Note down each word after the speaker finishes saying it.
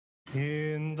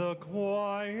In the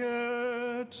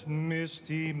quiet,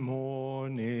 misty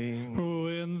morning,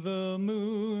 when the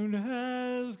moon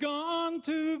has gone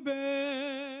to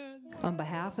bed. On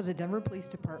behalf of the Denver Police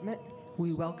Department,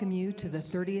 we welcome you to the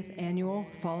 30th Annual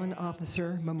Fallen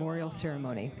Officer Memorial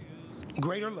Ceremony.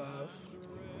 Greater love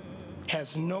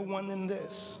has no one than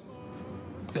this,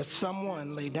 that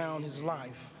someone lay down his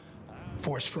life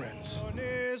for his friends.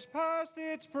 is past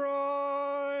its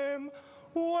prime,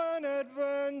 when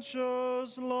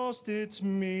adventure's lost its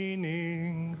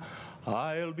meaning,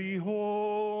 I'll be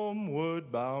homeward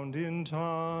bound in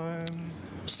time.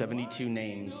 72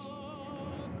 names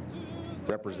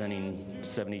representing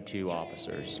 72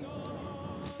 officers,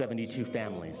 72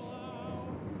 families,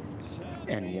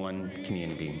 and one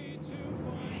community.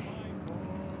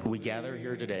 We gather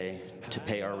here today to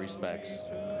pay our respects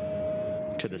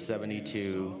to the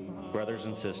 72 brothers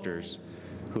and sisters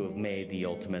who have made the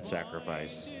ultimate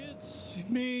sacrifice. It's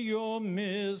me you're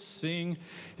missing.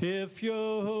 If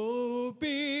you're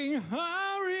hoping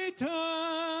I'll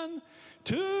return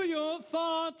to your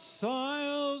thoughts,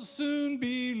 I'll soon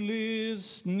be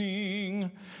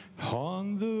listening.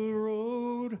 On the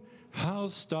road, I'll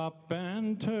stop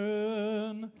and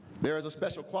turn. There is a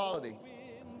special quality,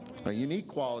 a unique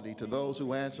quality to those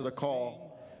who answer the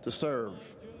call to serve.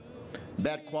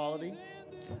 That quality,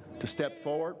 to step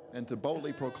forward and to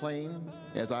boldly proclaim,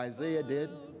 as Isaiah did,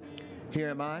 "Here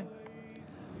am I,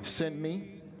 send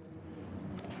me,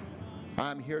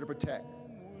 I'm here to protect,"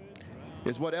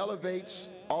 is what elevates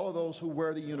all of those who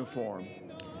wear the uniform.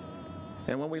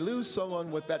 And when we lose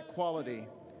someone with that quality,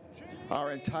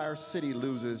 our entire city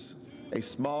loses a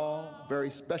small, very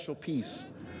special piece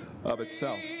of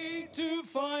itself. To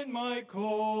find my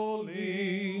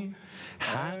calling,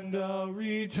 and I'll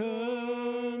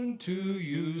return to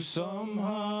you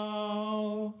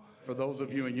somehow. For those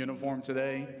of you in uniform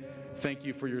today, thank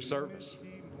you for your service.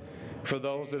 For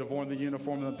those that have worn the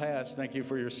uniform in the past, thank you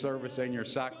for your service and your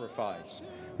sacrifice.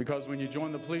 Because when you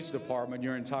join the police department,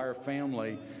 your entire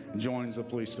family joins the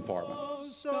police department.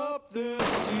 Stop the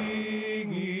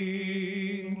singing.